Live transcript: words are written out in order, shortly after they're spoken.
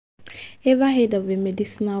Ever heard of a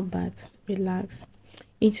medicinal bath? Relax.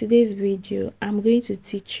 In today's video, I'm going to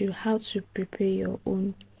teach you how to prepare your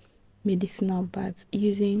own medicinal bath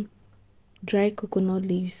using dry coconut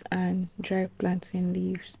leaves and dry plantain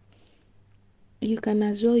leaves. You can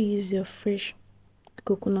as well use your fresh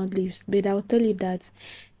coconut leaves, but I'll tell you that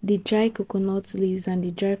the dry coconut leaves and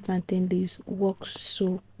the dry plantain leaves work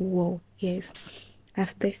so well. Yes,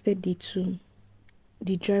 I've tested the two.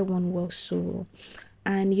 The dry one works so well.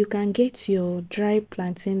 And you can get your dry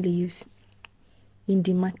plantain leaves in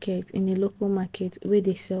the market, in a local market where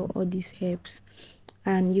they sell all these herbs.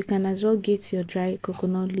 And you can as well get your dry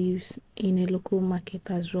coconut leaves in a local market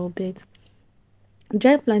as well. But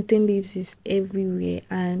dry plantain leaves is everywhere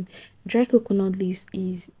and dry coconut leaves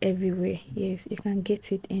is everywhere. Yes, you can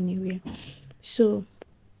get it anywhere. So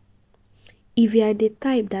if you are the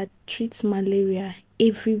type that treats malaria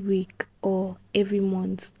every week or every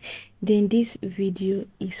month, then this video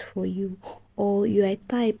is for you. Or you are a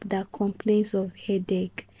type that complains of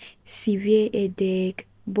headache, severe headache,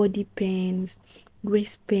 body pains,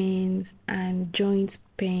 waist pains, and joint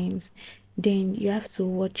pains, then you have to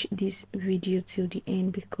watch this video till the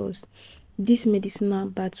end, because this medicinal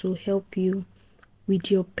bath will help you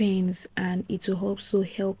with your pains and it will also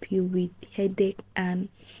help you with headache and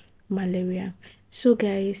malaria. So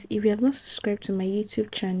guys, if you have not subscribed to my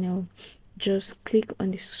YouTube channel, just click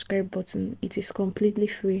on the subscribe button. It is completely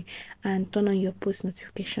free, and turn on your post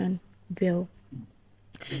notification bell.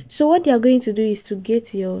 So what you are going to do is to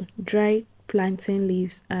get your dry plantain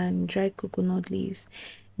leaves and dry coconut leaves.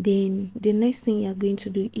 Then the next thing you are going to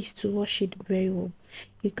do is to wash it very well.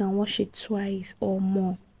 You can wash it twice or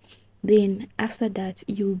more. Then after that,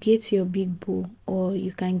 you get your big bowl, or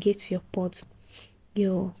you can get your pot,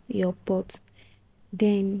 your pot.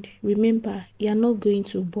 Then remember, you're not going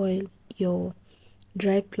to boil your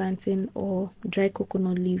dry plantain or dry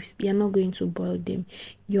coconut leaves. You're not going to boil them.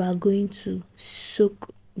 You are going to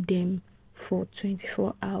soak them for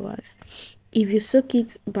 24 hours. If you soak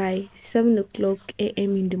it by 7 o'clock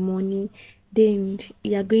a.m. in the morning, then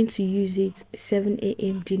you are going to use it 7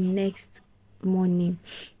 a.m. the next morning.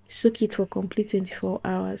 Soak it for complete 24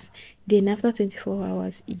 hours. Then after 24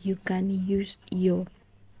 hours, you can use your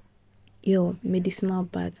medicinal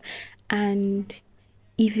bath. And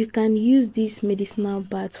if you can use this medicinal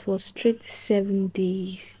bath for straight 7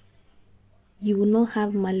 days, you will not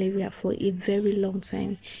have malaria for a very long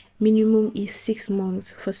time. Minimum is 6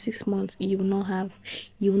 months. For 6 months, you will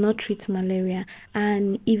not treat malaria.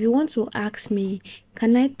 And if you want to ask me,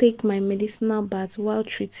 can I take my medicinal bath while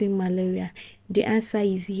treating malaria? The answer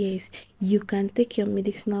is yes. You can take your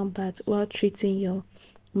medicinal bath while treating your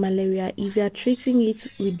malaria. If you are treating it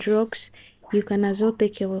with drugs, you can as well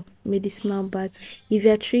take your medicinal bath. If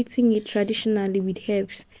you are treating it traditionally with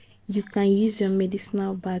herbs, you can use your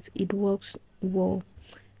medicinal bath. It works well.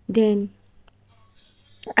 Then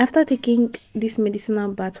after taking this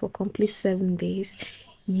medicinal bath for complete 7 days,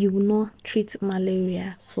 you will not treat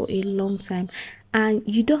malaria for a long time. And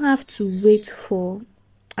you don't have to wait for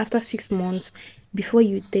after 6 months before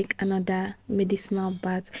you take another medicinal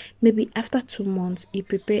bath. Maybe after 2 months, you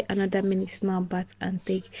prepare another medicinal bath and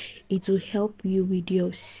take. It will help you with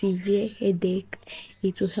your severe headache.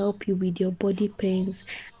 It will help you with your body pains.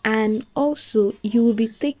 And also, you will be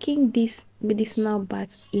taking this medicinal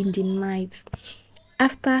bath in the night.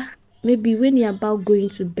 After, maybe when you're about going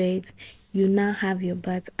to bed, you now have your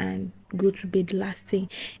bath and go to bed last thing.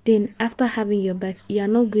 Then after having your bath, you are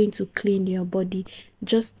not going to clean your body.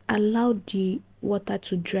 Just allow the water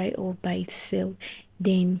to dry off by itself.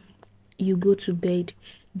 Then you go to bed.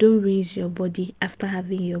 Don't rinse your body after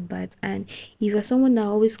having your bath. And if you're someone that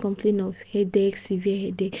always complain of headache, severe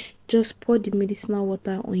headache, just pour the medicinal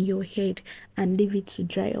water on your head and leave it to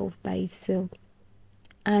dry off by itself.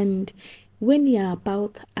 And when you are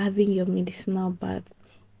about having your medicinal bath,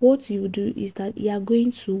 what you do is that you are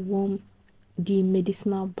going to warm the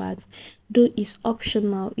medicinal bath. Though it's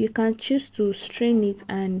optional, you can choose to strain it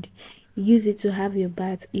and use it to have your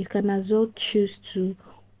bath. You can as well choose to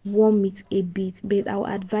warm it a bit, but I'll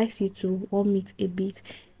advise you to warm it a bit,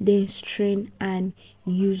 then strain and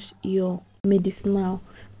use your medicinal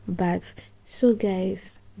bath. So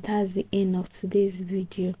guys, that's the end of today's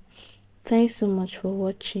video. Thanks so much for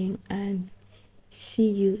watching, and see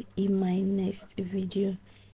you in my next video.